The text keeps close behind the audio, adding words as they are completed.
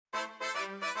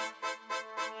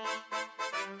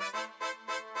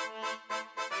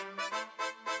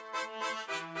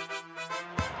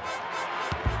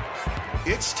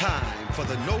It's time for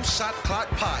the No Shot Clock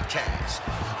Podcast.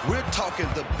 We're talking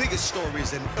the biggest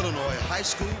stories in Illinois high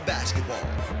school basketball.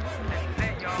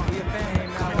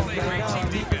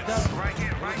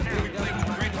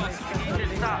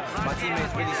 My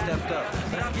teammates really stepped up.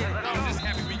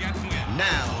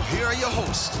 Now, here are your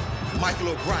hosts, Michael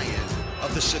O'Brien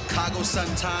of the Chicago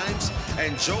Sun-Times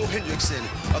and Joe Hendrickson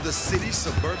of the City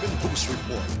Suburban Boost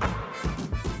Report.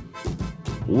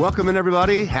 Welcome in,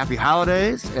 everybody. Happy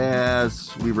holidays.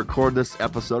 As we record this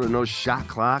episode of No Shot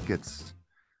Clock, it's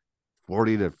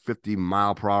 40 to 50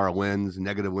 mile per hour winds,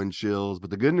 negative wind chills. But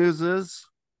the good news is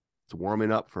it's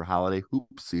warming up for holiday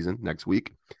hoop season next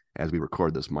week as we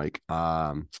record this, Mike.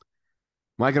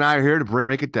 Mike and I are here to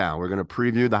break it down. We're going to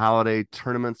preview the holiday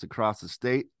tournaments across the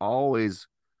state. Always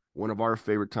one of our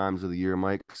favorite times of the year,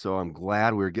 Mike. So I'm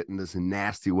glad we're getting this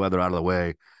nasty weather out of the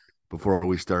way before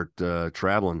we start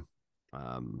traveling.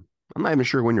 I'm not even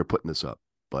sure when you're putting this up,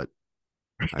 but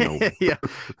I know.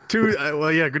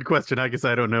 Good question. I guess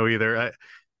I don't know either.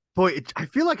 I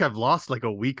feel like I've lost like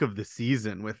a week of the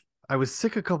season. I was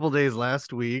sick a couple days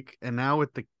last week, and now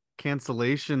with the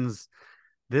cancellations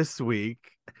this week,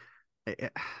 I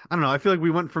don't know. I feel like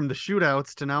we went from the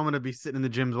shootouts to now I'm going to be sitting in the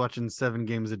gyms watching 7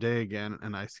 games a day again,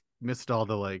 and I missed all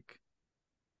the like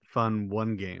fun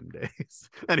 1 game days.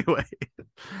 Anyway,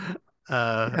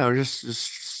 we're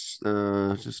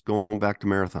just going back to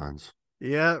marathons.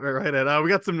 Yeah, right. And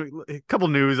we got a couple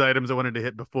news items I wanted to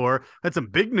hit before. I had some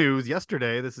big news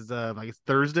yesterday. This is I guess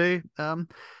Thursday. Noia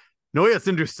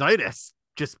Sindrusaitis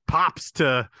just pops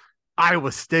to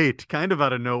Iowa State kind of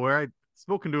out of nowhere. I'd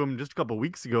spoken to him just a couple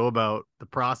weeks ago about the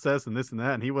process and this and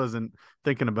that, and he wasn't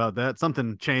thinking about that.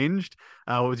 Something changed.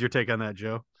 What was your take on that,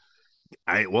 Joe?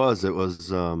 It was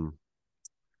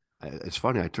it's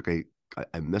funny.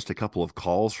 I missed a couple of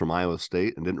calls from Iowa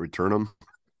State and didn't return them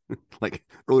like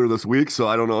earlier this week. So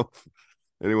I don't know.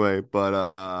 Anyway,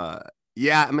 but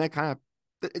yeah, I mean,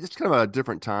 it's kind of a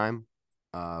different time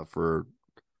for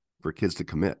kids to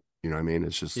commit. You know what I mean?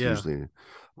 It's just usually,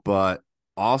 but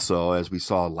also as we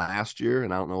saw last year,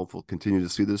 and I don't know if we'll continue to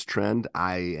see this trend,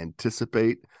 I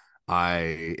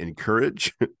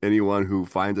encourage anyone who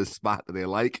finds a spot that they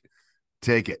like,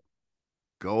 take it.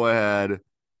 Go ahead.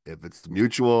 If it's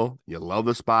mutual, you love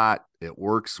the spot, it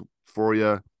works for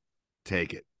you,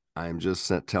 take it. I'm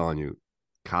just telling you,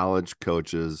 college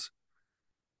coaches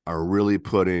are really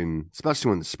especially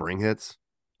when the spring hits,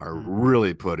 are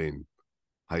really putting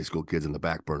high school kids in the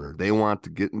back burner. They want to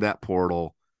get in that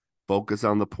portal, focus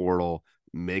on the portal,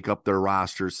 make up their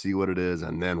roster, see what it is,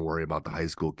 and then worry about the high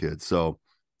school kids. So,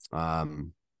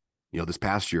 this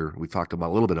past year, we talked a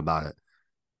little bit about it.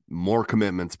 More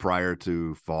commitments prior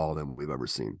to fall than we've ever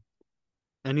seen.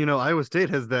 And, Iowa State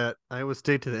has that Iowa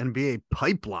State to the NBA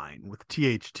pipeline with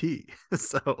THT.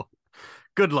 So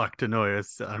good luck to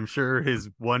Noyes. I'm sure his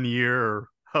 1 year or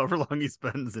however long he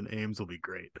spends in Ames will be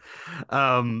great.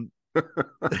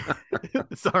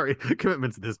 Sorry,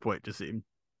 commitments at this point just seem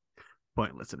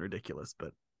pointless and ridiculous,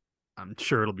 but I'm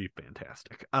sure it'll be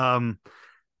fantastic.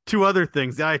 2 other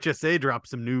things. The IHSA dropped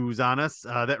some news on us.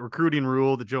 That recruiting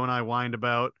rule that Joe and I whined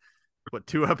about,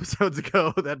 2 episodes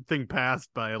ago, that thing passed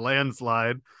by a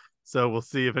landslide. So we'll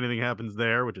see if anything happens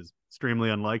there, which is extremely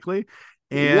unlikely.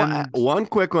 And one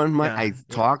quick one, Mike.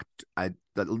 I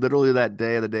literally that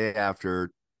day or the day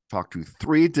after talked to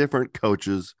 3 different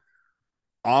coaches.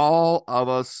 All of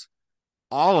us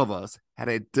had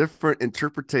a different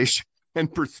interpretation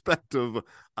and perspective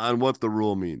on what the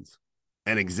rule means.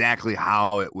 And exactly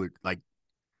how it would,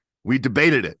 we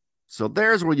debated it. So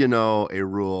there's where a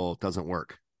rule doesn't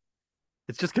work.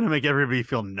 It's just going to make everybody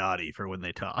feel naughty for when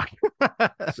they talk.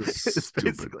 It's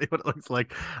basically what it looks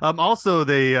like. Also,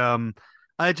 they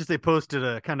posted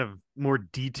a kind of more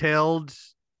detailed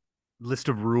list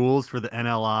of rules for the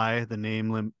NLI, the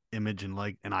name, image, and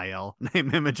NIL,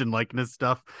 name, image, and likeness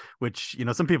stuff, which,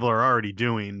 some people are already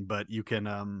doing, but you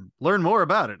can learn more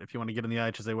about it if you want to get on the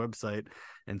IHSA website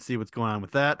and see what's going on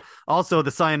with that. Also,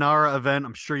 the Sayonara event,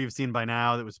 I'm sure you've seen by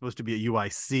now, that was supposed to be at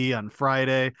UIC on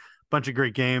Friday. Bunch of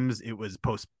great games. It was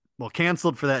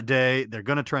canceled for that day. They're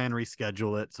going to try and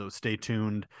reschedule it, so stay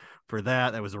tuned for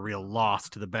that. That was a real loss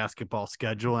to the basketball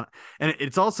schedule. And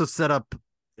it's also set up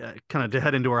kind of to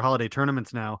head into our holiday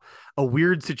tournaments now, a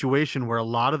weird situation where a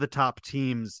lot of the top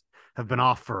teams have been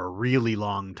off for a really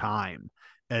long time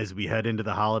as we head into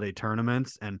the holiday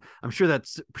tournaments. And I'm sure that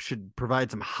should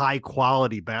provide some high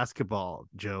quality basketball,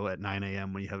 Joe, at 9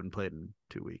 a.m. when you haven't played in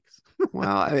 2 weeks.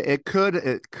 Well, it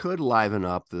could liven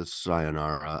up this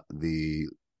Sayonara, the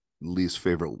least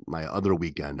favorite, my other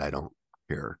weekend. I don't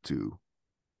care to.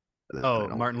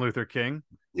 Martin Luther King.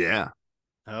 Yeah.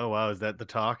 Oh, wow. Is that the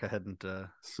talk? I hadn't.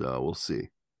 So we'll see.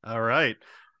 All right.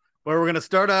 Well, we're going to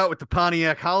start out with the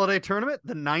Pontiac Holiday Tournament,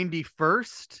 the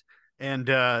 91st.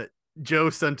 And Joe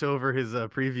sent over his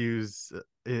previews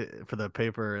for the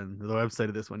paper and the website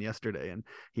of this one yesterday. And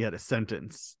he had a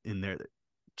sentence in there that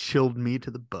chilled me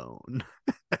to the bone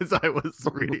as I was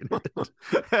reading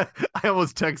it. I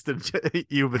almost texted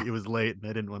you, but it was late and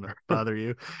I didn't want to bother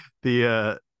you.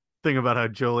 The thing about how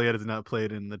Joliet has not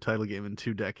played in the title game in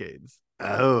 2 decades.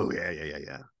 Oh,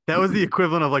 yeah. That was the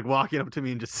equivalent of like walking up to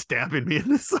me and just stabbing me in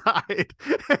the side.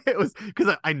 It was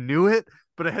because I knew it,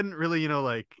 but I hadn't really,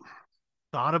 like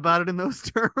thought about it in those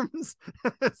terms.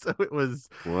 So it was.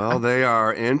 Well, they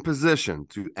are in position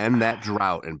to end that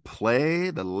drought and play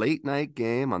the late night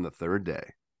game on the 3rd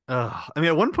day. I mean,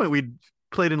 at one point we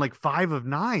played in like 5 of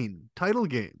 9 title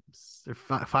games. Or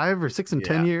 5 or 6 and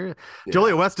 10 years. Yeah.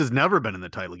 Joliet West has never been in the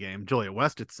title game. Joliet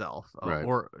West itself, right.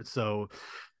 Or so.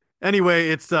 Anyway,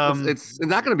 it's not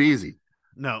going to be easy.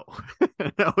 No,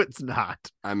 no, it's not.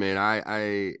 I mean,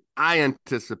 I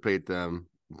anticipate them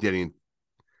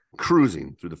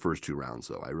cruising through the first 2 rounds,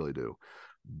 though. I really do.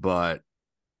 But,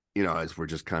 as we're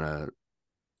just kind of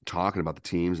talking about the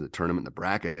teams, the tournament, the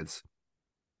brackets,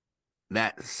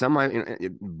 that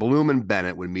Bloom and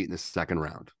Bennett would meet in the 2nd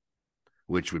round,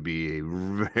 which would be a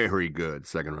very good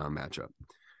 2nd round matchup.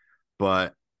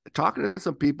 But talking to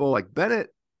some people, like Bennett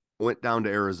went down to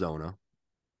Arizona,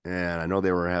 and I know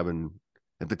they were having,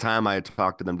 at the time I had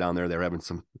talked to them down there, they were having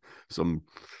some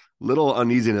little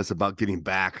uneasiness about getting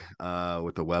back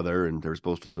with the weather, and they're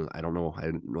supposed to, I didn't know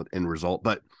the end result,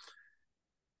 but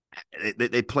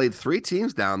they played 3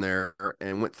 teams down there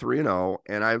and went 3-0,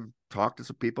 and I've talked to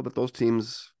some people that those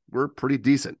teams were pretty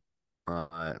decent.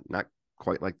 Not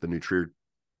quite like the New Trier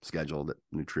schedule that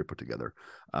New Trier put together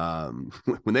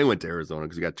when they went to Arizona,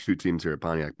 because you got 2 teams here at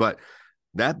Pontiac. But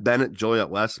that Bennett Joliet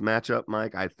West matchup,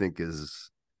 Mike, I think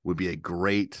would be a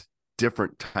great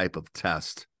different type of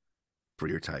test for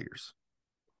your Tigers.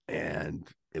 And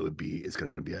it's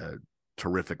going to be a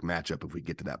terrific matchup if we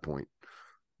get to that point.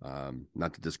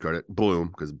 Not to discredit Bloom,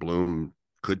 because Bloom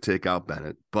could take out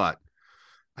Bennett, but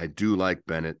I do like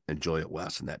Bennett and Joliet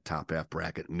West in that top half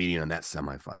bracket meeting on that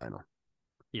semifinal.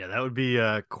 Yeah, that would be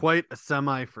quite a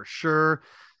semi for sure.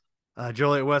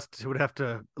 Joliet West would have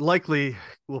to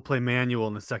will play Manual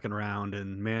in the 2nd round,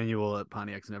 and Manual at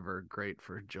Pontiac's never great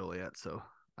for Joliet, so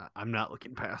I'm not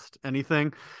looking past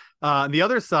anything. On the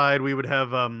other side, we would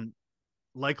have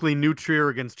likely New Trier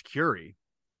against Curie,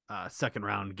 2nd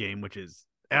round game, which is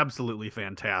absolutely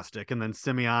fantastic, and then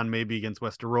Simeon maybe against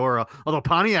West Aurora. Although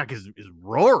Pontiac is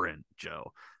roaring,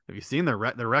 Joe. Have you seen their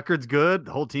record's good?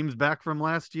 The whole team's back from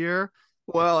last year.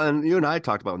 Well, and you and I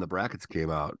talked about when the brackets came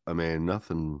out. I mean,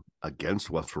 nothing against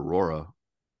West Aurora,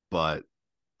 but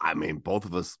I mean, both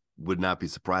of us would not be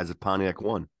surprised if Pontiac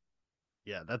won.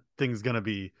 Yeah, that thing's going to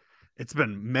be, it's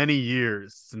been many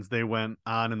years since they went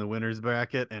on in the winners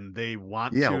bracket, and they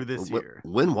want to this year.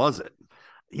 When was it?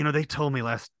 They told me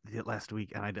last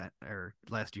week or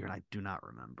last year, and I do not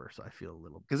remember. So I feel a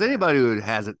little, because anybody who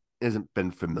isn't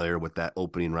been familiar with that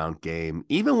opening round game,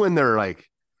 even when they're like,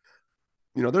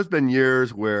 there's been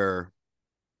years where,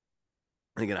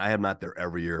 again, I am not there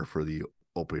every year for the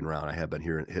opening round. I have been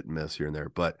here hit and miss here and there.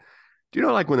 But do you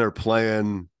know, like when they're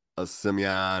playing a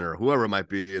Simeon or whoever it might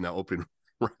be in the opening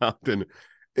round, and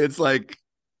it's like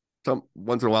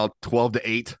once in a while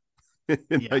 12-8,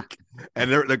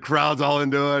 and the crowd's all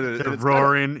into it. And they're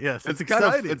roaring. Yes, it's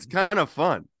exciting. It's kind of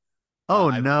fun.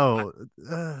 Oh no,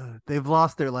 they've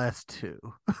lost their last 2.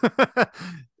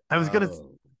 I was gonna.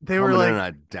 They were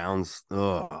like downs.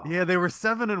 Yeah, they were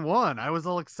 7-1. I was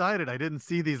all excited. I didn't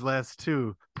see these last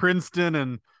 2, Princeton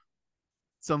and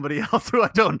somebody else who I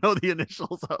don't know the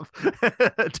initials of,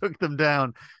 took them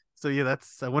down. So yeah,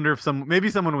 I wonder if maybe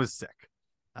someone was sick.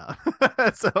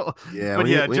 So yeah, but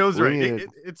Joe's right.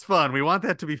 It's fun. We want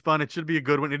that to be fun. It should be a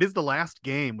good one. It is the last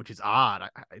game, which is odd.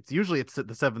 It's usually the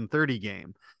 7:30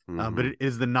 game, but it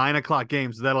is the 9:00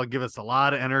 game, so that'll give us a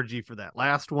lot of energy for that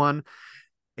last one.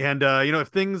 And, if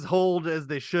things hold as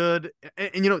they should,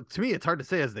 and to me, it's hard to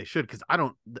say as they should, because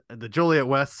the Joliet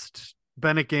West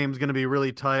Bennett game is going to be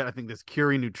really tight. I think this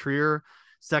Curie New Trier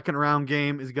 2nd round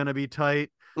game is going to be tight.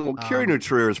 Well, Curie New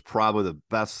Trier is probably the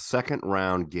best 2nd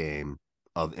round game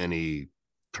of any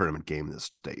tournament game in the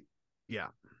state. Yeah.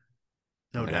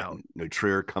 No doubt. New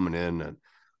Trier coming in, and,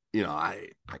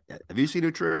 have you seen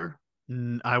New Trier?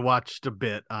 I watched a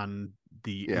bit on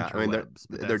the interwebs.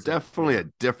 They're definitely a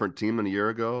different team than a year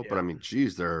ago, but I mean,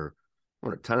 geez, they're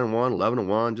 10-1,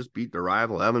 11-1, just beat their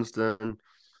rival Evanston,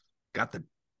 got the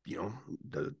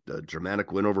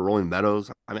dramatic win over Rolling Meadows.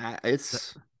 I mean,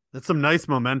 it's That's some nice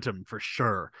momentum for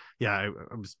sure. Yeah,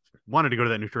 wanted to go to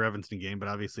that New Trier Evanston game, but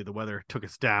obviously the weather took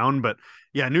us down. But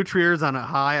yeah, New Trier's on a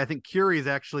high. I think Curie's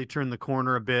actually turned the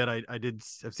corner a bit. I've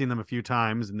seen them a few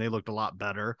times, and they looked a lot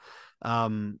better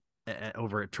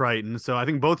over at Triton. So I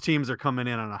think both teams are coming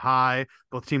in on a high.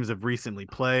 Both teams have recently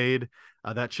played.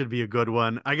 That should be a good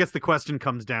one. I guess the question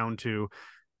comes down to,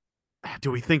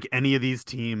 do we think any of these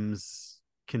teams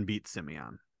can beat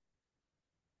Simeon?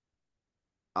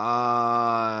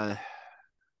 I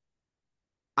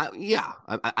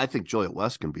think Joliet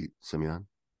West can beat Simeon.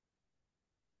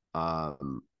 I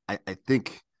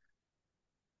think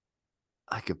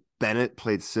like if Bennett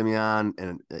played Simeon,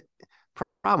 and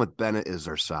problem with Bennett is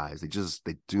their size.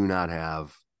 They do not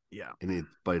have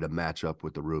anybody to match up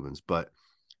with the Rubens. But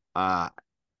I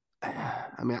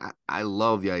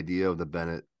love the idea of the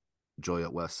Bennett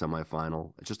Joliet West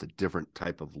semifinal. It's just a different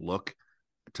type of look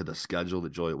to the schedule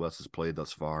that Joliet West has played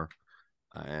thus far.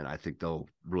 And I think they'll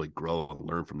really grow and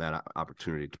learn from that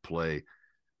opportunity to play.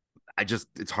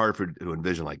 It's hard to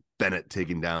envision like Bennett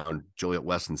taking down Joliet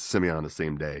West and Simeon on the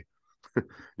same day, with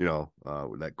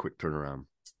that quick turnaround.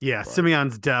 Yeah, but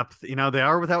Simeon's depth, they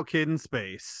are without Caden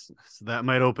Space, so that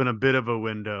might open a bit of a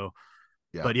window.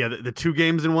 Yeah. But yeah, the 2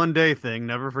 games in one day thing,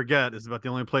 never forget, is about the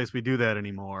only place we do that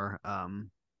anymore.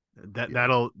 And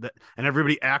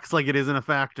everybody acts like it isn't a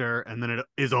factor, and then it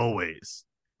is always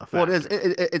a factor. Well,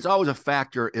 it's always a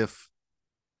factor if,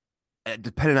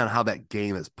 depending on how that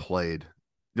game is played.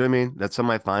 You know what I mean? That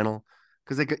semifinal,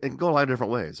 because it can go a lot of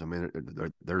different ways. I mean,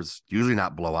 there's usually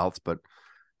not blowouts, but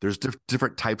there's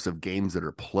different types of games that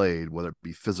are played, whether it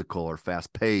be physical or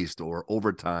fast paced or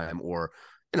overtime or,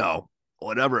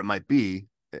 whatever it might be.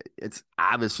 It's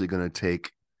obviously going to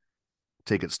take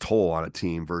its toll on a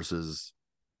team versus,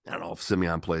 I don't know, if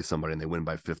Simeon plays somebody and they win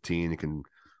by 15,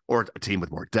 or a team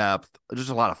with more depth. There's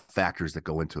just a lot of factors that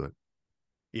go into it.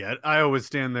 Yeah, I always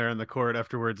stand there in the court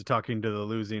afterwards talking to the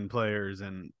losing players,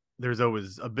 and there's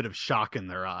always a bit of shock in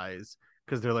their eyes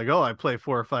because they're like, oh, I play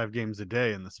 4 or 5 games a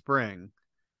day in the spring.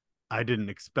 I didn't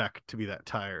expect to be that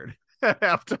tired at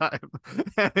halftime.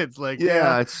 And it's like,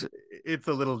 it's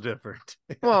a little different.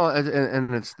 Well,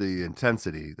 and it's the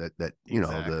intensity that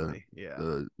exactly.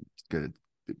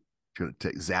 gonna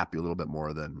zap you a little bit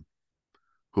more than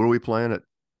who are we playing at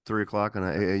 3:00 on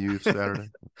an AAU Saturday?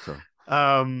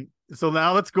 So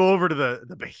now let's go over to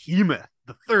the behemoth,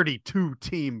 the 32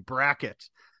 team bracket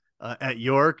at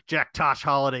York, Jack Tosh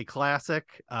Holiday Classic.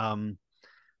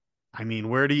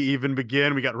 Where do you even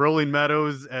begin? We got Rolling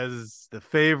Meadows as the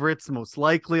favorites, most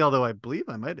likely, although I believe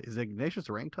is Ignatius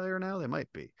ranked higher now? They might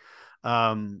be.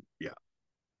 Yeah.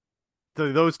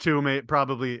 So those two may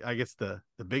probably, I guess, the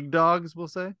big dogs, we'll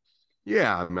say.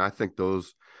 Yeah, I think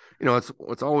those,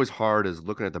 what's always hard is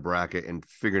looking at the bracket and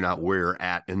figuring out where you're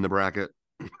at in the bracket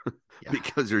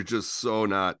because you're just so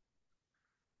not,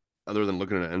 other than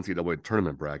looking at an NCAA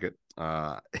tournament bracket,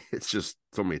 it's just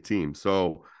so many teams.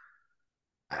 So,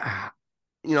 I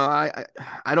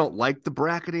don't like the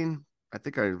bracketing. I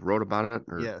think I wrote about it.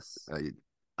 Yes. I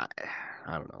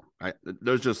don't know.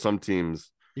 There's just some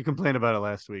teams. You complained about it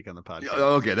last week on the podcast.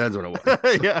 Okay, that's what it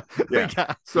was.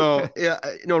 Yeah. So,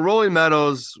 Rolling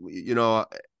Meadows,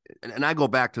 and I go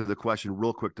back to the question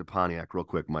real quick to Pontiac, real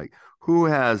quick, Mike. Who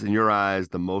has, in your eyes,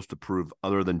 the most to prove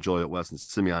other than Joliet West and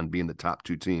Simeon being the top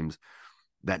 2 teams?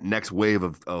 That next wave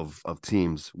of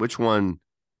teams, which one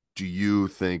do you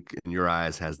think, in your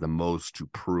eyes, has the most to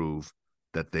prove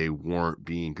that they weren't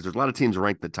being? Because there's a lot of teams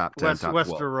ranked the top 10, top 12.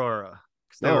 West Aurora.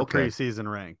 They were preseason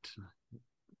ranked.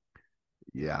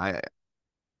 Yeah,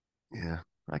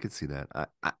 I could see that.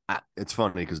 It's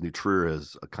funny because New Trier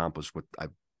has accomplished what I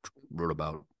wrote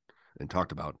about and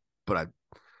talked about, but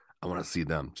I want to see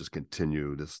them just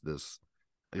continue this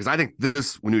because I think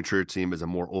this New Trier team is a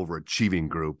more overachieving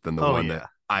group than the one that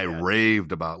I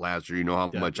raved about last year. You know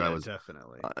how much I was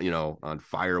definitely on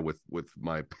fire with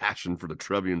my passion for the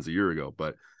Trevians a year ago.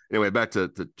 But anyway, back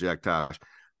to Jack Tosh.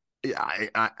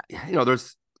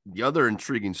 There's the other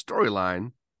intriguing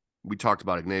storyline. We talked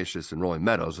about Ignatius and Rolling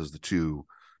Meadows as the 2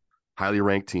 highly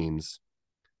ranked teams,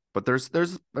 but there's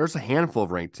a handful of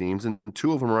ranked teams, and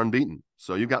 2 of them are unbeaten.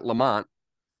 So you've got Lamont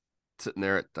sitting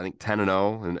there at, I think,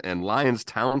 10-0, and Lyons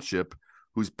Township,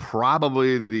 who's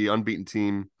probably the unbeaten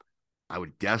team I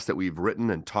would guess that we've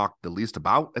written and talked the least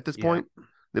about at this point.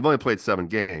 They've only played 7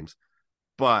 games,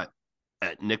 but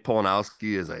Nick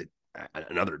Polanowski is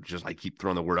another, just I keep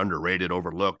throwing the word underrated,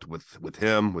 overlooked with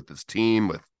him, with this team,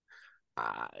 with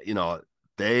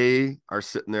they are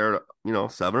sitting there,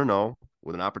 7-0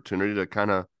 with an opportunity to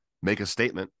kind of make a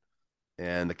statement.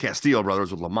 And the Castillo brothers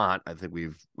with Lamont, I think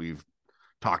we've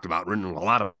talked about, written a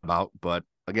lot about, but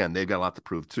again, they've got a lot to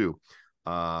prove too.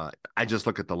 I just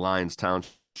look at the Lions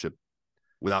Township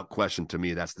without question. To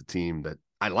me, that's the team that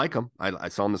I like them. I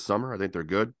saw them this summer. I think they're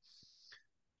good.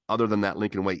 Other than that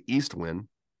Lincoln Way East win,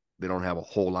 they don't have a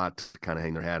whole lot to kind of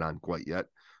hang their hat on quite yet.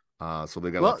 So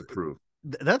they got a lot to prove.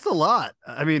 That's a lot.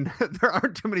 I mean, there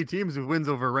aren't too many teams who wins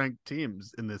over ranked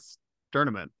teams in this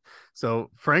tournament. So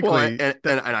frankly,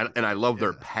 I love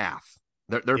their path.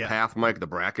 Their path, Mike, the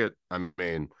bracket. I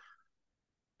mean,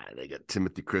 they got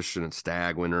Timothy Christian and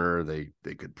Stag winner.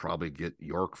 They could probably get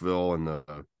Yorkville in the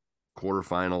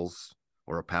quarterfinals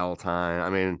or a Palatine. I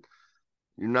mean,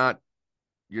 you're not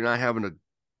having to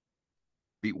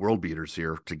beat world beaters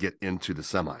here to get into the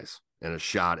semis, and a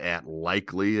shot at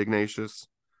likely Ignatius,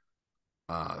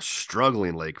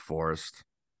 struggling Lake Forest,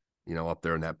 up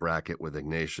there in that bracket with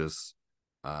Ignatius.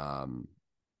 The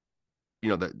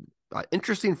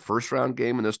interesting first round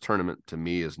game in this tournament to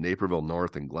me is Naperville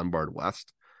North and Glenbard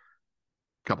West.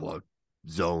 A couple of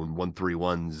zone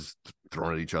 1-3-1s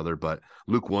thrown at each other, but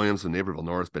Luke Williams and Naperville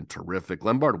North has been terrific.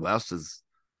 Glenbard West is,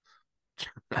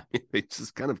 they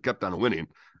just kind of kept on winning.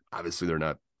 Obviously, they're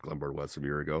not Glenbard West a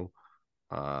year ago.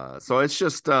 So it's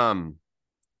just the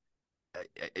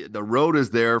road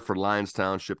is there for Lions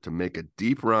Township to make a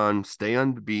deep run, stay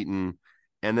unbeaten,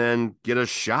 and then get a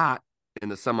shot in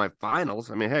the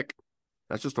semifinals. I mean, heck,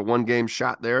 that's just a one-game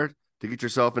shot there to get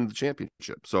yourself into the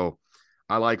championship. So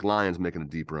I like Lions making a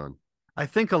deep run. I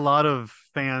think a lot of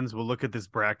fans will look at this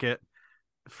bracket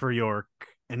for York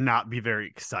and not be very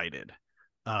excited.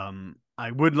 I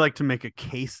would like to make a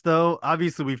case, though.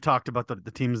 Obviously, we've talked about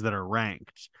the teams that are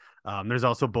ranked. There's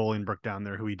also Bolingbrook down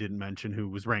there, who we didn't mention, who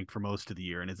was ranked for most of the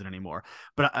year and isn't anymore.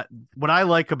 But what I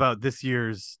like about this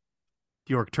year's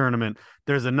York tournament,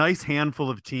 there's a nice handful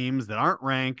of teams that aren't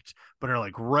ranked, but are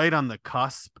like right on the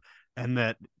cusp and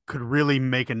that could really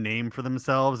make a name for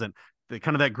themselves. And the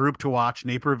kind of that group to watch: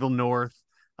 Naperville North.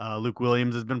 Luke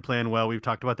Williams has been playing well. We've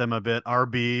talked about them a bit.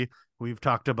 RB, we've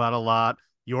talked about a lot.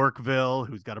 Yorkville,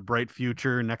 who's got a bright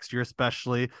future next year,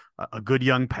 especially a good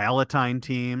young Palatine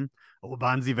team, a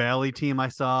Wabanzi Valley team I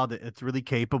saw that it's really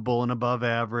capable and above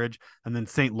average, and then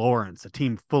St. Lawrence, a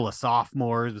team full of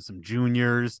sophomores with some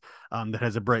juniors that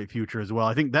has a bright future as well.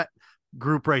 I think that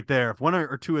group right there, if one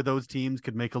or two of those teams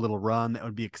could make a little run, that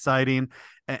would be exciting.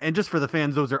 And just for the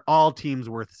fans, those are all teams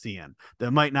worth seeing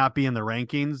that might not be in the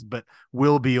rankings, but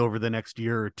will be over the next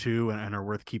year or two and are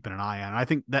worth keeping an eye on. I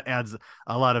think that adds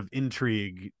a lot of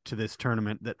intrigue to this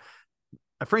tournament that,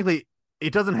 frankly,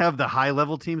 it doesn't have the high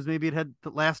level teams maybe it had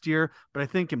last year, but I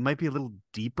think it might be a little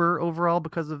deeper overall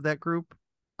because of that group.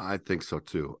 I think so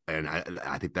too. And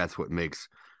I think that's what makes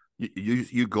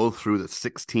you go through the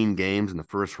 16 games in the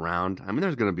first round. I mean,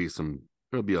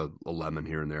 there'll be a lemon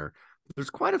here and there. There's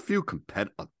quite a few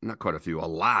a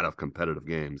lot of competitive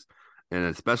games. And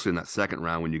especially in that second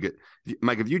round, when you get,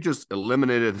 Mike, if you just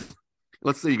eliminated,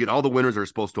 let's say you get all the winners that are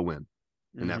supposed to win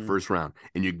in that first round,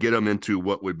 and you get them into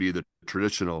what would be the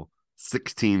traditional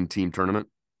 16 team tournament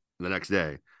the next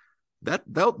day,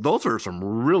 those are some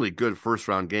really good first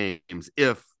round games.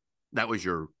 If that was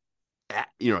your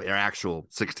actual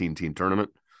 16 team tournament,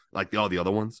 like all the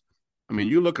other ones. I mean,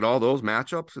 you look at all those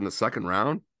matchups in the second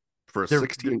round for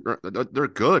 16, they're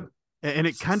good. And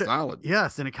it kind of solid.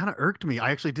 Yes. And it kind of irked me.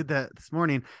 I actually did that this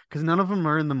morning because none of them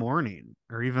are in the morning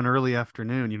or even early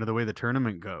afternoon, the way the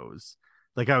tournament goes.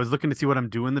 Like, I was looking to see what I'm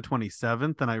doing the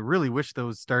 27th, and I really wish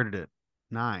those started at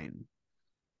 9.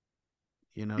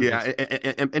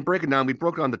 And break it down. We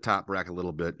broke down the top bracket a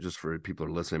little bit just for people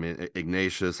who are listening. I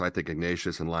mean, I think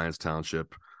Ignatius and Lions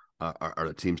Township are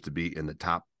the teams to beat in the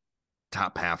top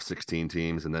half, 16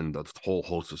 teams, and then the whole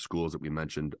host of schools that we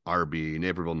mentioned: RB,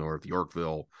 Naperville North,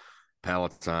 Yorkville,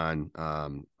 Palatine,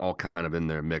 all kind of in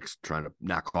their mix, trying to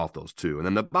knock off those two. And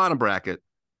then the bottom bracket,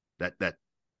 that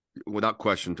without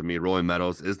question to me, Rolling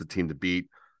Meadows is the team to beat.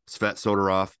 Svet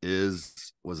Soderov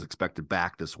was expected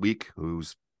back this week,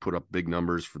 who's put up big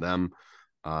numbers for them.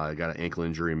 Got an ankle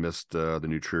injury, missed the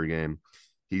New Trier game.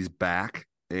 He's back,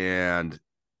 and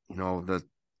the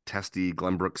testy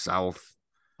Glenbrook South.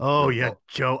 Oh yeah,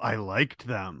 Joe, I liked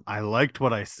them. I liked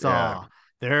what I saw.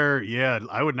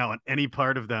 I would not want any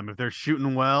part of them if they're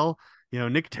shooting well.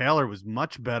 Nick Taylor was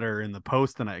much better in the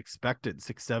post than I expected.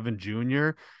 6'7"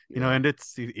 junior. And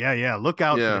it's look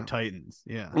out for the Titans.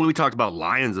 Yeah. When we talked about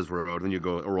Lions as road, then you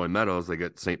go Roy Meadows, they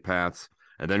get St. Pat's,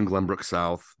 and then Glenbrook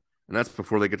South, and that's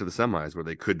before they get to the semis where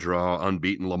they could draw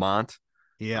unbeaten Lamont.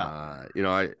 Yeah.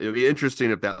 It'd be interesting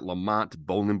if that Lamont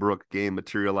Bolingbrook game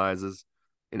materializes.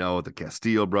 With the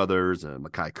Castillo brothers and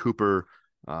Mackay Cooper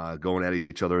going at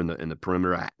each other in the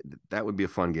perimeter. That would be a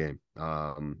fun game.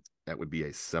 That would be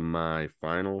a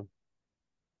semifinal.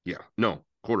 Yeah, no,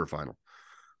 quarterfinal.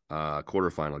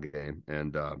 quarterfinal game.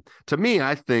 And to me,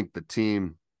 I think the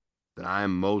team that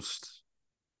I'm most,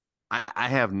 I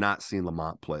have not seen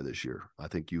Lamont play this year. I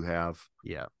think you have.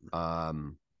 Yeah.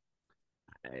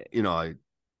 You know,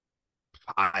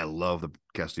 I love the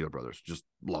Castillo brothers. Just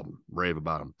love them, rave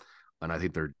about them. And I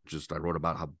think they're just, I wrote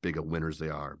about how big of winners they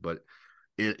are. But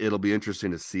it'll be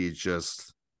interesting to see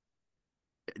just,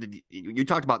 you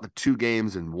talked about the 2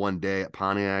 games in one day at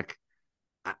Pontiac.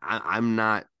 I'm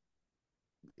not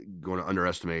going to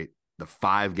underestimate the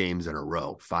 5 games in a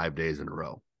row, 5 days in a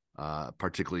row,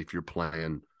 particularly if you're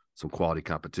playing some quality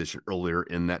competition earlier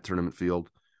in that tournament field.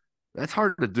 That's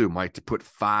hard to do, Mike, to put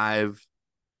 5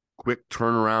 quick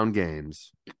turnaround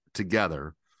games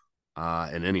together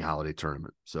in any holiday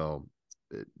tournament. So,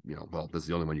 well, this is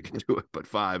the only one you can do it, but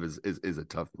 5 is a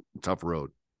tough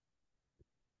road.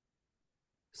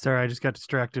 Sorry, I just got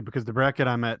distracted because the bracket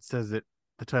I'm at says that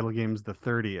the title game's the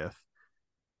 30th.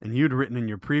 And you'd written in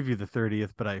your preview the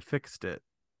 30th, but I fixed it.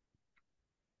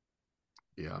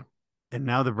 Yeah. And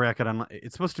now the bracket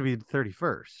it's supposed to be the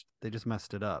 31st. They just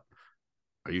messed it up.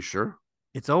 Are you sure?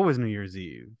 It's always New Year's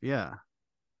Eve. Yeah.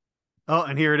 Oh,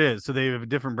 and here it is. So they have a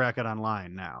different bracket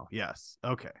online now. Yes.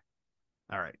 Okay.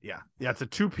 All right. Yeah. Yeah. It's a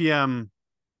 2 p.m.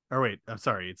 Or wait, I'm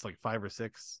sorry. It's like 5 or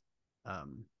 6.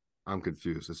 I'm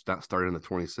confused. It's not starting on the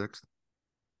 26th.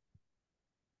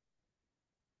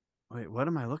 Wait, what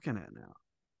am I looking at now?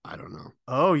 I don't know.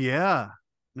 Oh, yeah.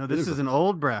 No, this is an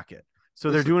old bracket. So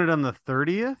they're doing it on the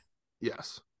 30th?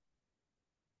 Yes.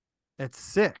 At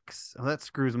 6. Oh, that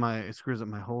screws up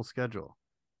my whole schedule.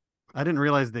 I didn't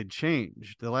realize they'd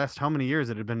changed. The last how many years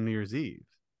it had been New Year's Eve?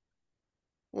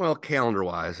 Well,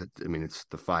 calendar-wise, it's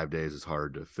the 5 days is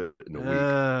hard to fit in a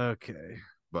week. Okay.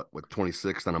 But with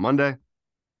 26th on a Monday?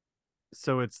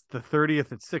 So it's the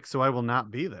 30th at 6, so I will not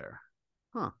be there.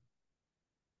 Huh.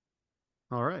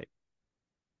 All right.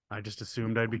 I just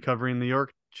assumed I'd be covering the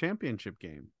York championship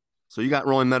game. So you got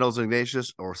Rolling Meadows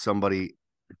Ignatius or somebody,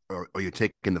 or you're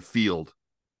taking the field?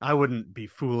 I wouldn't be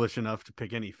foolish enough to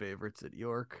pick any favorites at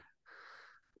York.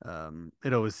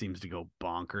 It always seems to go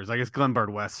bonkers. I guess Glenbard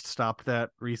West stopped that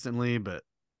recently, but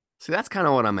see, that's kind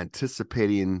of what I'm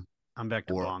anticipating. I'm back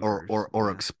to bonkers.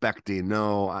 Or expecting.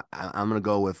 No, I'm going to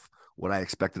go with what I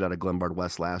expected out of Glenbard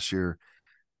West last year.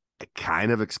 I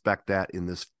kind of expect that in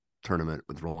this tournament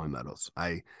with Rolling Meadows.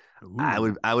 I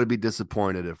would be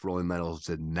disappointed if Rolling Meadows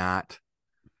did not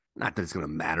that it's going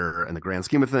to matter in the grand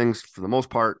scheme of things for the most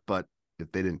part, but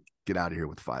if they didn't get out of here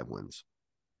with 5 wins.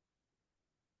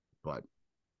 But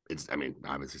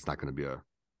obviously it's not going to be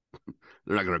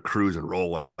they're not going to cruise and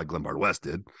roll like Glenbard West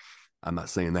did. I'm not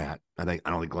saying that. I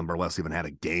don't think Glenbard West even had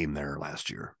a game there last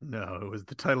year. No,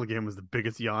 the title game was the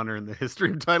biggest yawner in the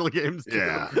history of title games. Too.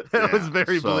 Yeah, that was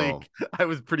very bleak. I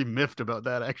was pretty miffed about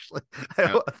that, actually.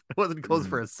 I wasn't close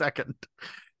for a second.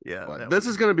 Yeah, this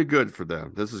is going to be good for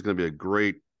them. This is going to be a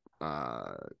great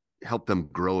help them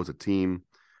grow as a team.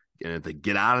 And if they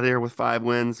get out of there with 5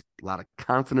 wins, a lot of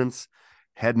confidence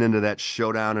heading into that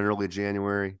showdown in early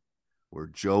January, where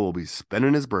Joe will be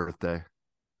spending his birthday.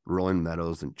 Rolling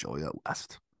Meadows and Joliet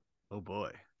West. Oh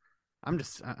boy, I'm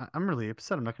really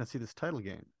upset. I'm not going to see this title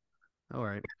game. All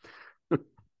right,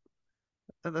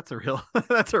 that's a real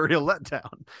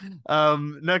letdown.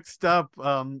 Next up,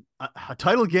 a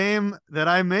title game that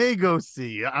I may go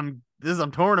see. I'm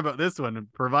torn about this one.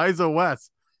 Proviso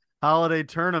West Holiday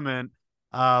Tournament.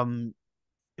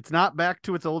 It's not back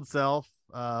to its old self.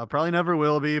 Probably never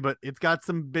will be, but it's got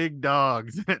some big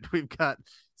dogs in it. We've got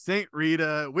St.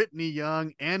 Rita, Whitney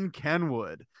Young, and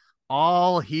Kenwood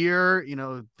all here,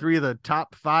 3 of the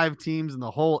top 5 teams in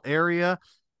the whole area.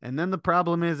 And then the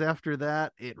problem is after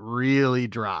that, it really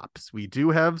drops. We do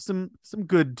have some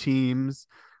good teams.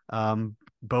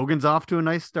 Bogan's off to a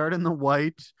nice start in the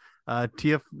white.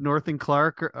 TF North and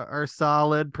Clark are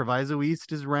solid. Proviso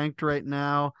East is ranked right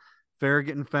now.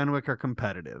 Farragut and Fenwick are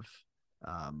competitive.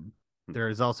 There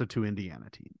is also 2 Indiana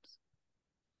teams.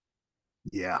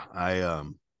 Yeah,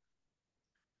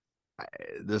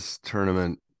 this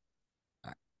tournament,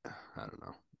 I don't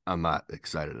know. I'm not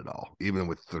excited at all, even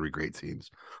with 3 great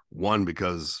teams. One,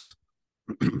 because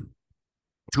 2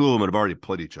 of them have already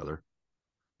played each other.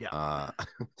 Yeah.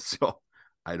 So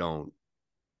I don't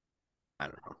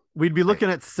know. We'd be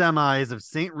looking at semis of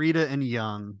St. Rita and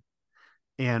Young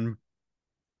and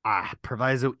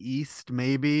Proviso East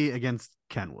maybe against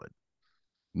Kenwood.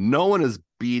 No one is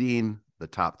beating the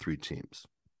top 3 teams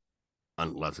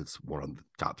unless it's one of the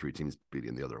top 3 teams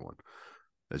beating the other one.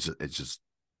 It's just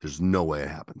there's no way it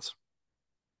happens.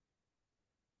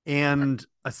 And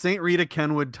a St. Rita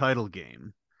Kenwood title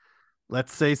game.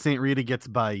 Let's say St. Rita gets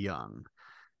by Young.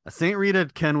 A St. Rita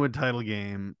Kenwood title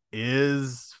game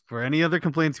is, for any other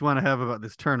complaints you want to have about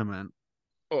this tournament,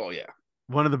 Oh yeah.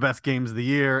 one of the best games of the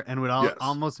year, and would Yes.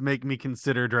 almost make me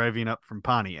consider driving up from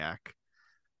Pontiac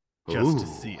just to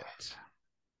see it.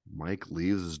 Mike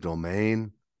leaves his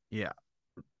domain. Yeah.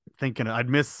 Thinking I'd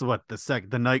miss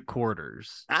the night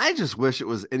quarters. I just wish it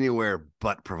was anywhere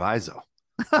but Proviso.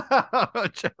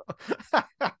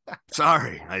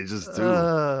 Sorry, I just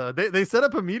do. They set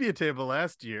up a media table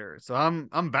last year, so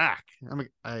I'm back.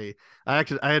 I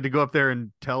had to go up there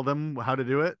and tell them how to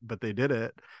do it, but they did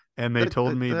it, and they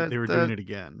told me that they were doing it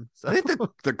again. So. I think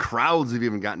the crowds have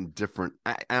even gotten different.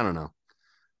 I don't know.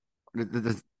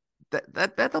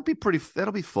 That'll be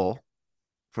that'll be full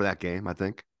for that game, I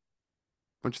think.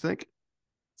 Don't you think?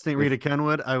 St. Rita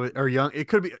Kenwood, it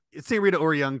could be St. Rita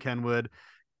or Young Kenwood.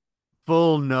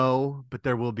 Full no, but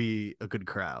there will be a good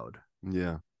crowd.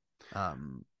 Yeah.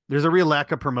 There's a real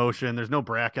lack of promotion. There's no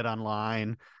bracket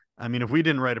online. I mean, if we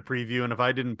didn't write a preview and if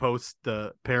I didn't post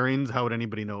the pairings, how would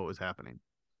anybody know what was happening?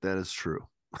 That is true.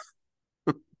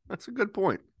 That's a good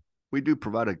point. We do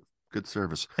provide a good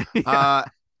service. Yeah.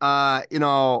 You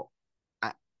know,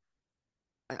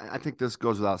 I think this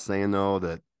goes without saying though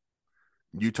that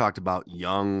you talked about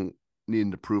Young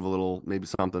needing to prove a little, maybe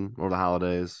something over the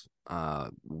holidays.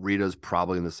 Rita's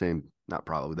probably in the same, not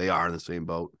probably, they are in the same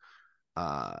boat.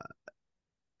 I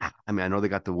mean, I know they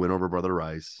got the win over Brother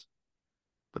Rice,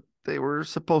 but they were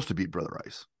supposed to beat Brother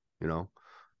Rice, you know.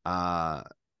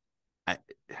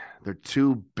 They're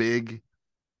two big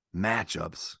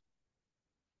matchups.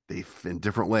 They, in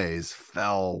different ways,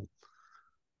 fell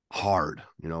hard,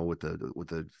 you know, with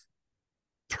the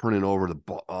turning over the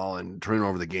ball and turning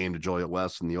over the game to Joliet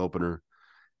West in the opener,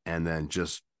 and then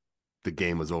just the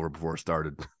game was over before it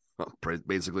started,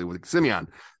 basically with Simeon.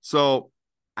 So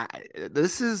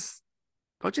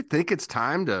don't you think it's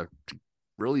time to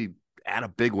really add a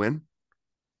big win?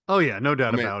 Oh yeah, no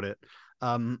doubt about it.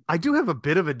 I do have a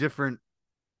bit of a different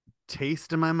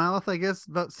taste in my mouth, I guess,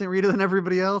 about St. Rita than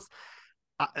everybody else.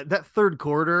 That third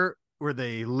quarter where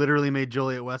they literally made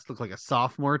Joliet West look like a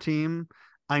sophomore team,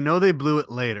 I know they blew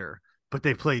it later, but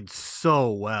they played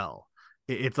so well.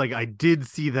 It's like I did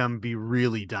see them be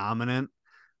really dominant,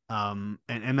 and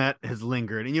that has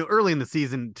lingered. And, you know, early in the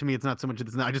season, to me, it's not so much of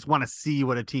this. I just want to see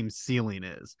what a team's ceiling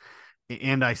is,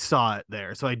 and I saw it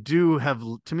there. So I do have,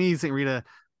 to me, St. Rita,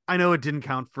 I know it didn't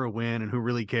count for a win, and who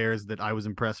really cares that I was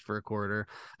impressed for a quarter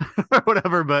or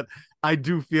whatever, but I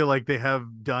do feel like they have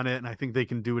done it, and I think they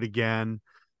can do it again.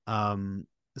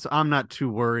 So I'm not too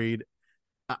worried.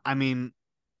 I mean,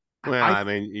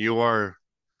 well,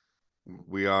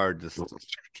 we are just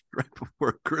right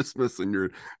before Christmas, and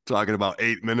you're talking about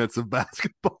 8 minutes of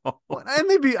basketball. And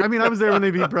I was there when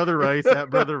they beat Brother Rice at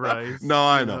Brother Rice. No,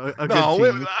 I know.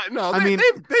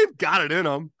 They've got it in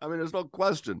them. I mean, there's no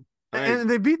question. And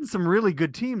they've beaten some really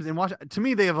good teams. And to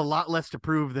me, they have a lot less to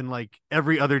prove than like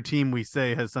every other team we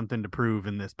say has something to prove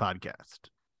in this podcast.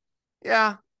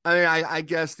 Yeah. I mean, I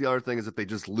guess the other thing is if they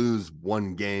just lose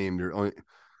one game,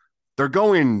 they're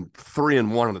going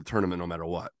 3-1 in the tournament no matter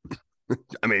what.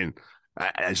 I mean,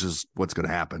 it's just what's going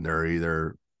to happen. They're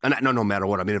either no matter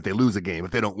what. I mean, if they lose a game,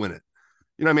 if they don't win it,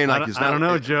 you know what I mean? Like, I don't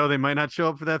know, Joe. They might not show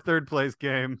up for that third place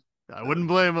game. I wouldn't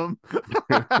blame them.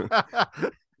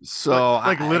 So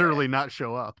literally not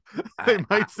show up. They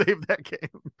might save that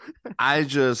game. I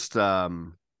just,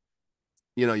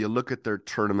 you know, you look at their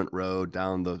tournament road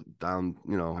down,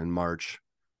 you know, in March,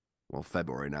 well,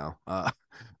 February now.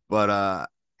 But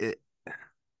you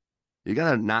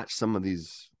got to notch some of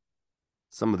these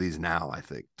now, I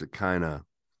think, to kind of,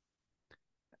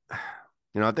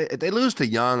 you know, if they lose to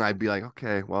Young, I'd be like,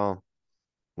 okay, well,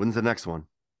 when's the next one?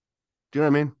 Do you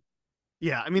know what I mean?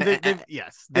 Yeah, I mean,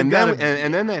 yes. And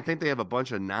then I think they have a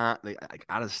bunch of like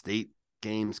out of state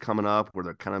games coming up where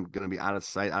they're kind of going to be out of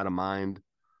sight, out of mind.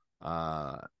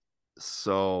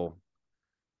 So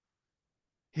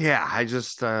yeah, I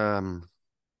just I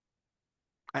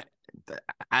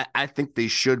think they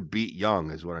should beat Young,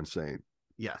 is what I'm saying.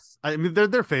 Yes, I mean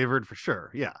they're favored for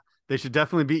sure. Yeah, they should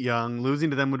definitely beat Young.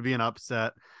 Losing to them would be an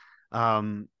upset.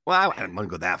 Well, I wouldn't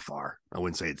go that far. I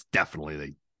wouldn't say it's definitely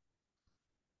they.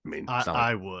 I mean,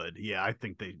 I would. Yeah, I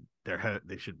think they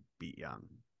should beat Young.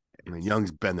 I mean,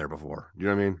 Young's been there before. You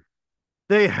know what I mean?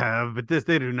 They have, but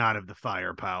they do not have the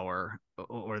firepower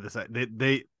or this.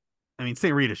 They I mean,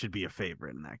 St. Rita should be a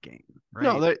favorite in that game, right?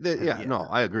 No, no,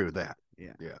 I agree with that.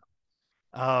 Yeah.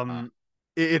 But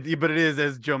it is,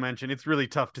 as Joe mentioned, it's really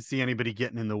tough to see anybody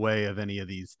getting in the way of any of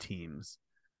these teams.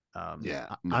 On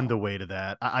the way to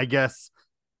that, I guess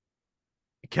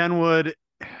Kenwood.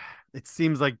 It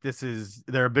seems like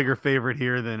they're a bigger favorite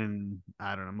here than in,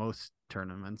 I don't know, most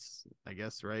tournaments, I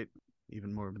guess, right?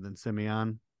 Even more than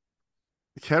Simeon.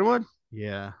 Kenwood?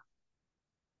 Yeah.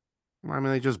 I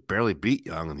mean, they just barely beat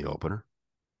Young in the opener.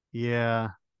 Yeah.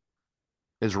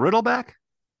 Is Riddle back?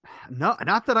 No,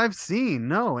 not that I've seen.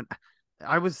 No. And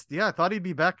I thought he'd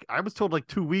be back. I was told like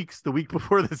 2 weeks the week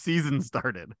before the season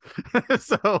started.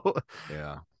 So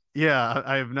yeah,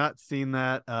 I have not seen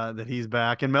that that he's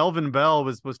back. And Melvin Bell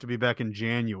was supposed to be back in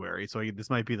January, so this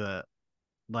might be the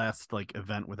last like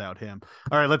event without him.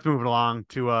 All right, let's move it along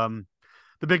to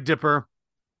the Big Dipper.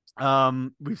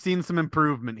 We've seen some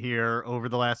improvement here over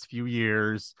the last few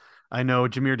years. I know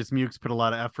Jameer Dismukes put a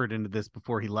lot of effort into this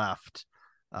before he left.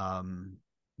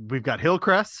 We've got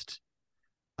Hillcrest,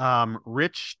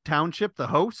 Rich Township, the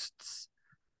hosts,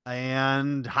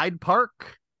 and Hyde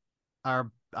Park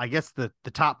are, I guess, the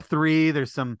top three.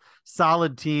 There's some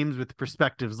solid teams with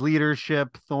Perspectives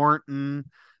leadership, Thornton,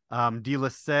 De La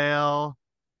Salle,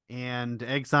 and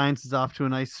Egg Science is off to a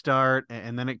nice start,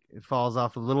 and then it falls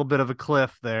off a little bit of a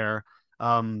cliff there.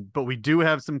 But we do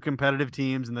have some competitive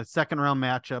teams, and the second round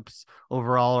matchups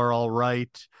overall are all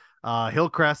right.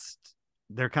 Hillcrest,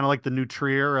 they're kind of like the new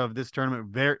Trier of this tournament.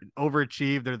 Very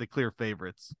overachieved. They're the clear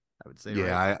favorites, I would say.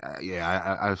 Yeah,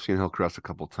 right? I've seen Hillcrest a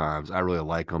couple times. I really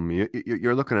like them.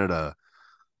 You're looking at a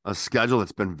schedule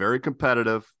that's been very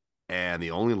competitive, and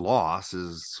the only loss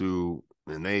is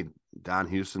Don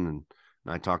Houston and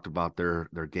I talked about their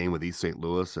game with East St.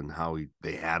 Louis and how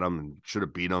they had them and should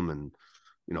have beat them, and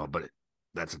but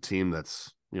that's a team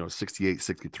that's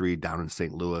 68-63 down in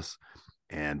St. Louis,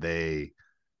 and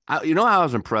how I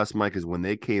was impressed, Mike, is when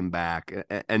they came back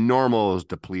and Normal was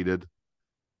depleted,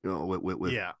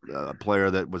 with a player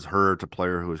that was hurt, a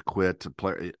player who was quit,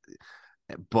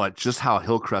 but just how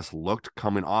Hillcrest looked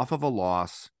coming off of a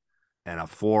loss and a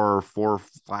 4 or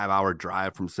 5 hour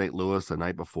drive from St. Louis the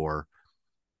night before.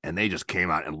 And they just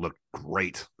came out and looked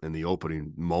great in the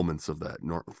opening moments of that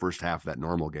first half of that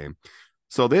Normal game.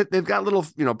 So they've got little,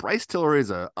 Bryce Tillery is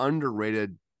an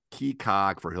underrated key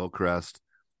cog for Hillcrest.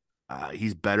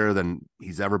 He's better than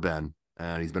he's ever been.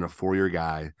 And he's been a 4-year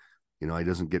guy. He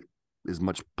doesn't get as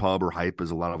much pub or hype as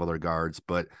a lot of other guards.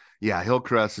 But yeah,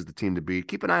 Hillcrest is the team to beat.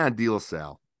 Keep an eye on De La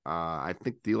Salle. I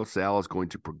think De La Salle is going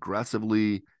to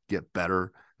progressively get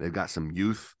better. They've got some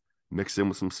youth mixed in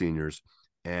with some seniors.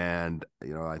 And,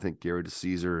 I think Gary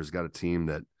DeCesar has got a team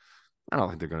that I don't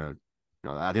think they're going to,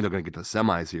 I think they're going to get to the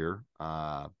semis here.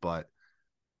 But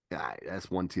yeah, that's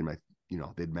one team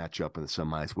they'd match up in the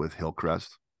semis with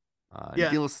Hillcrest.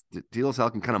 De La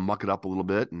Salle can kind of muck it up a little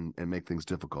bit and make things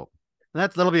difficult.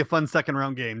 That'll be a fun second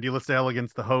round game. De La Salle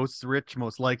against the hosts, Rich,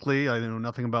 most likely. I know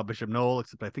nothing about Bishop Knoll,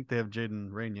 except I think they have Jaden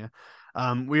Rainier.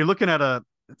 We're looking at a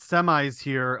semis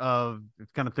here of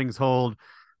if kind of things hold.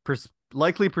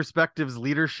 Likely Perspectives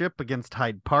leadership against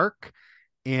Hyde Park,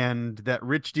 and that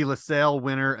Rich De La Salle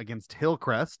winner against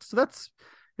Hillcrest. So that's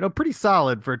pretty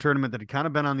solid for a tournament that had kind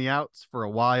of been on the outs for a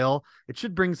while. It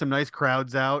should bring some nice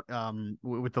crowds out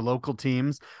with the local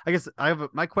teams. I guess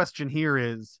my question here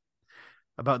is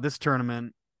about this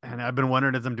tournament, and I've been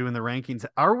wondering as I'm doing the rankings,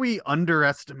 are we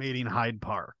underestimating Hyde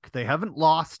Park? They haven't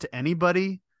lost to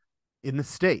anybody in the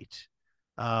state.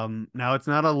 Now it's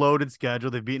not a loaded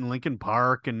schedule. They've beaten Lincoln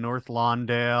Park and North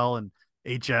Lawndale and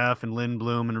HF and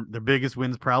Lindblom, and their biggest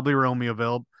wins probably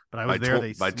Romeoville, but I was there.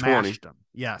 They smashed 20. Them.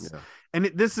 Yes. Yeah. And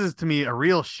this is to me a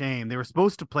real shame. They were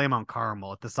supposed to play Mount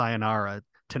Carmel at the Sayonara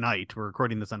tonight. We're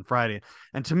recording this on Friday.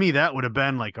 And to me, that would have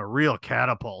been like a real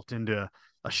catapult into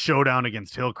a showdown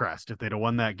against Hillcrest if they'd have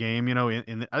won that game. I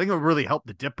think it would really help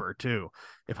the Dipper too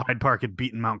if Hyde Park had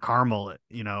beaten Mount Carmel,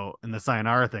 in the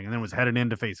Sayonara thing, and then was headed in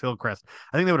to face Hillcrest.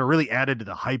 I think they would have really added to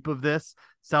the hype of this.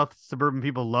 South suburban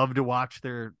people love to watch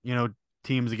their,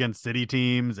 teams against city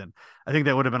teams, and I think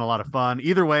that would have been a lot of fun.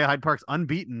 Either way, Hyde Park's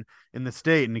unbeaten in the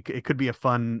state, and it could be a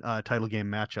fun title game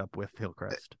matchup with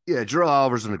Hillcrest. Yeah, Gerald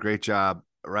Oliver's done a great job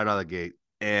right out of the gate,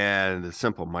 and it's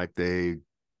simple, Mike. They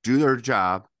do their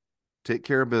job, take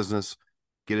care of business,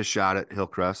 get a shot at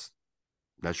Hillcrest.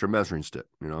 That's your measuring stick.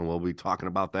 We'll be talking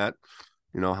about that,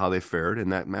 how they fared in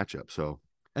that matchup. So,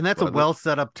 and that's a well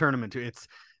set up tournament too. It's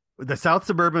the South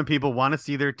suburban people want to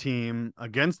see their team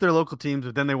against their local teams,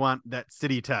 but then they want that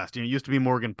city test. It used to be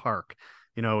Morgan Park,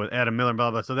 with Adam Miller and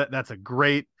blah, blah. So that's a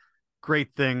great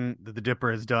thing that the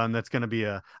Dipper has done. That's going to be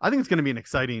I think it's going to be an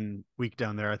exciting week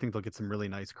down there. I think they'll get some really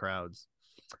nice crowds.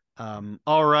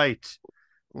 All right.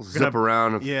 We'll zip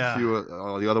around a few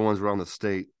of the other ones around the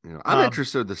state. I'm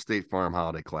interested in the State Farm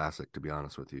Holiday Classic, to be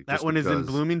honest with you. That one is in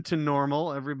Bloomington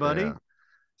Normal, everybody. Yeah.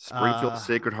 Springfield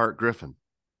Sacred Heart Griffin.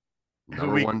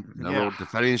 Number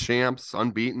defending champs,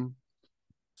 unbeaten.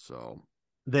 So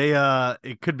they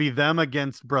it could be them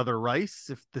against Brother Rice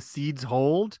if the seeds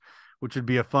hold. which would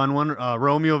be a fun one.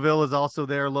 Romeoville is also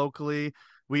there locally.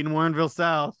 Wheaton Warrenville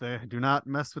South, do not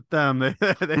mess with them.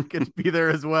 They could be there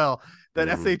as well. That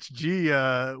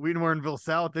SHG, Wheaton Warrenville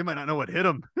South, they might not know what hit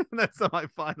them in that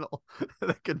semifinal.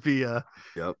 That could be an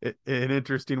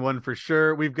interesting one for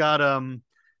sure. We've got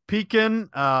Pekin,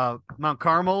 Mount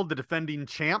Carmel, the defending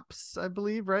champs, I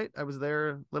believe, right? I was there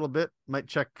a little bit. Might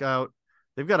check out.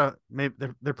 They've got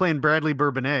they're playing Bradley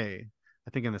Bourbonnais,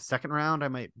 I think, in the second round. I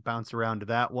might bounce around to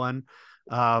that one.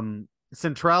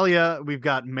 Centralia, we've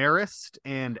got Marist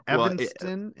and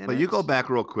Evanston. But you go back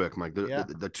real quick, Mike.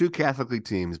 The two Catholic League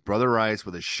teams, Brother Rice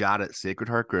with a shot at Sacred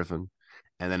Heart Griffin,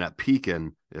 and then at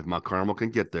Pekin, if Mount Carmel can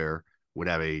get there, would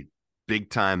have a big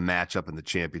time matchup in the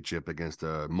championship against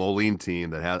a Moline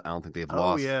team that I don't think they've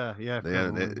lost.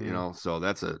 So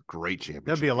that's a great championship.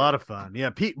 That'd be a lot of fun. Yeah,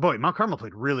 Mount Carmel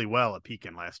played really well at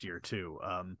Pekin last year too.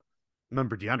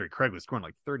 Remember DeAndre Craig was scoring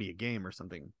like 30 a game or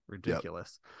something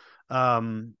ridiculous. Yep.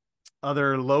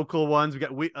 Other local ones, we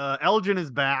got Elgin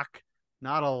is back.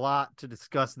 Not a lot to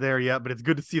discuss there yet, but it's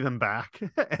good to see them back,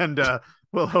 and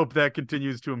we'll hope that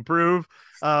continues to improve.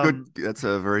 Good. That's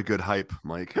a very good hype,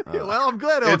 Mike. Well, I'm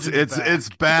glad it's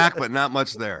back, but not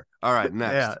much there. All right,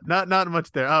 next. Yeah, not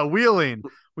much there. Wheeling,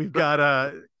 we've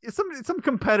got some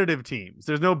competitive teams.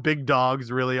 There's no big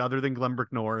dogs really, other than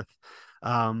Glenbrook North.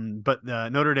 But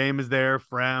Notre Dame is there.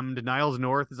 Fremd, Niles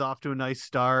North is off to a nice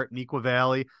start. Nequa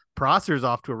Valley, Prosser's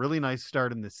off to a really nice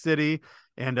start in the city,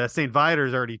 and St.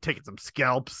 Viator's already taking some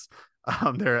scalps.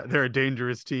 They're a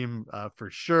dangerous team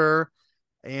for sure.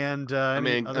 And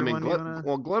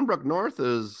Glenbrook North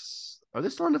are they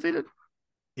still undefeated?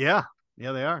 Yeah,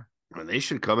 they are. And they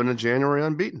should come into January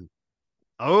unbeaten.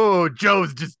 Oh,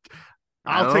 Joe's just.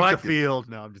 I'll take the field.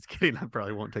 No, I'm just kidding. I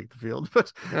probably won't take the field,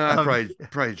 but I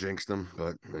probably jinxed them.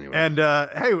 But anyway. And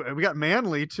hey, we got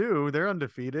Manly too. They're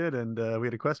undefeated, and we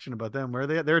had a question about them. Where are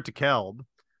they? They're at DeKalb.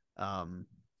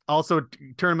 Also,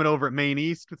 tournament over at Maine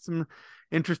East with some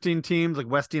interesting teams like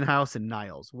Westinghouse and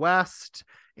Niles West.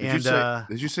 Did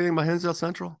you say about Hinsdale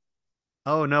Central?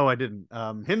 Oh no, I didn't.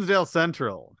 Hinsdale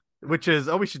Central, which is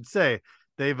we should say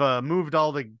they've moved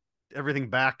everything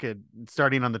back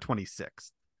starting on the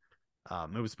 26th.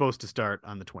 It was supposed to start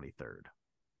on the 23rd,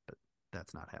 but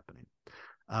that's not happening.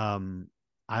 I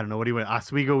don't know. What do you want?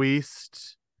 Oswego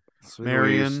East,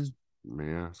 Marion.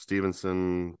 Yeah,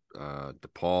 Stevenson,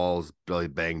 DePaul's really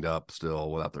banged up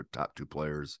still without their top two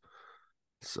players.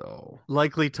 So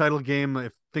likely title game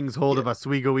if things hold of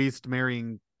Oswego East,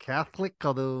 Marion Catholic,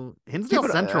 although Hinsdale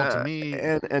Central to me.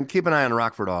 And keep an eye on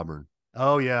Rockford Auburn.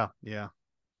 Oh, yeah.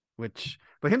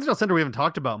 But Hinsdale Center we haven't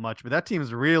talked about much, but that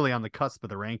team's really on the cusp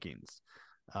of the rankings.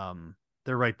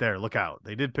 They're right there. Look out.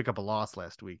 They did pick up a loss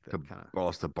last week.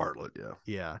 Lost to Bartlett, yeah.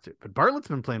 Yeah, but Bartlett's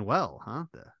been playing well, huh?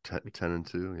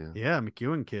 10-2, yeah. Yeah,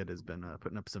 McEwen kid has been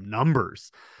putting up some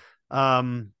numbers.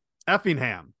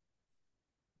 Effingham.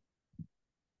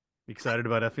 Excited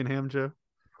about Effingham, Joe?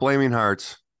 Flaming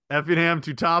Hearts. Effingham,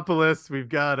 Teutopolis. We've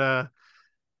got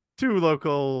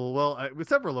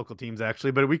several local teams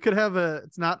actually, but we could have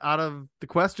it's not out of the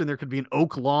question. There could be an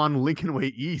Oak Lawn Lincoln Way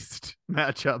East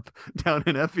matchup down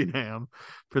in Effingham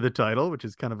for the title, which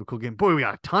is kind of a cool game. Boy, we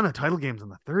got a ton of title games on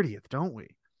the 30th, don't we?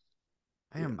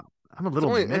 I'm a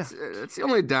little miffed. It's the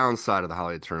only downside of the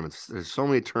holiday tournaments. There's so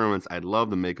many tournaments I'd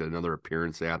love to make another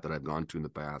appearance at that I've gone to in the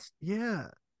past. Yeah.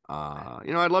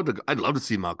 I'd love to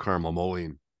see Mount Carmel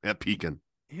Moline at Pekin.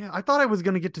 Yeah, I thought I was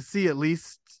going to get to see at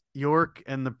least York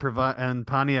and and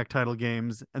Pontiac title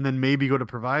games, and then maybe go to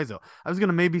Proviso. I was going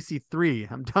to maybe see 3.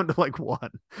 I'm down to like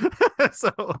 1.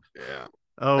 So yeah.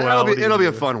 Oh well, it'll be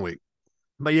a fun week.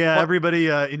 But yeah, everybody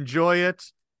enjoy it.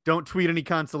 Don't tweet any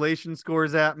consolation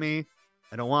scores at me.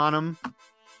 I don't want them.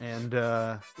 And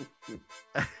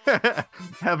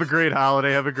have a great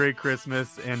holiday. Have a great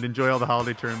Christmas, and enjoy all the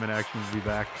holiday tournament action. We'll be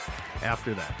back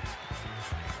after that.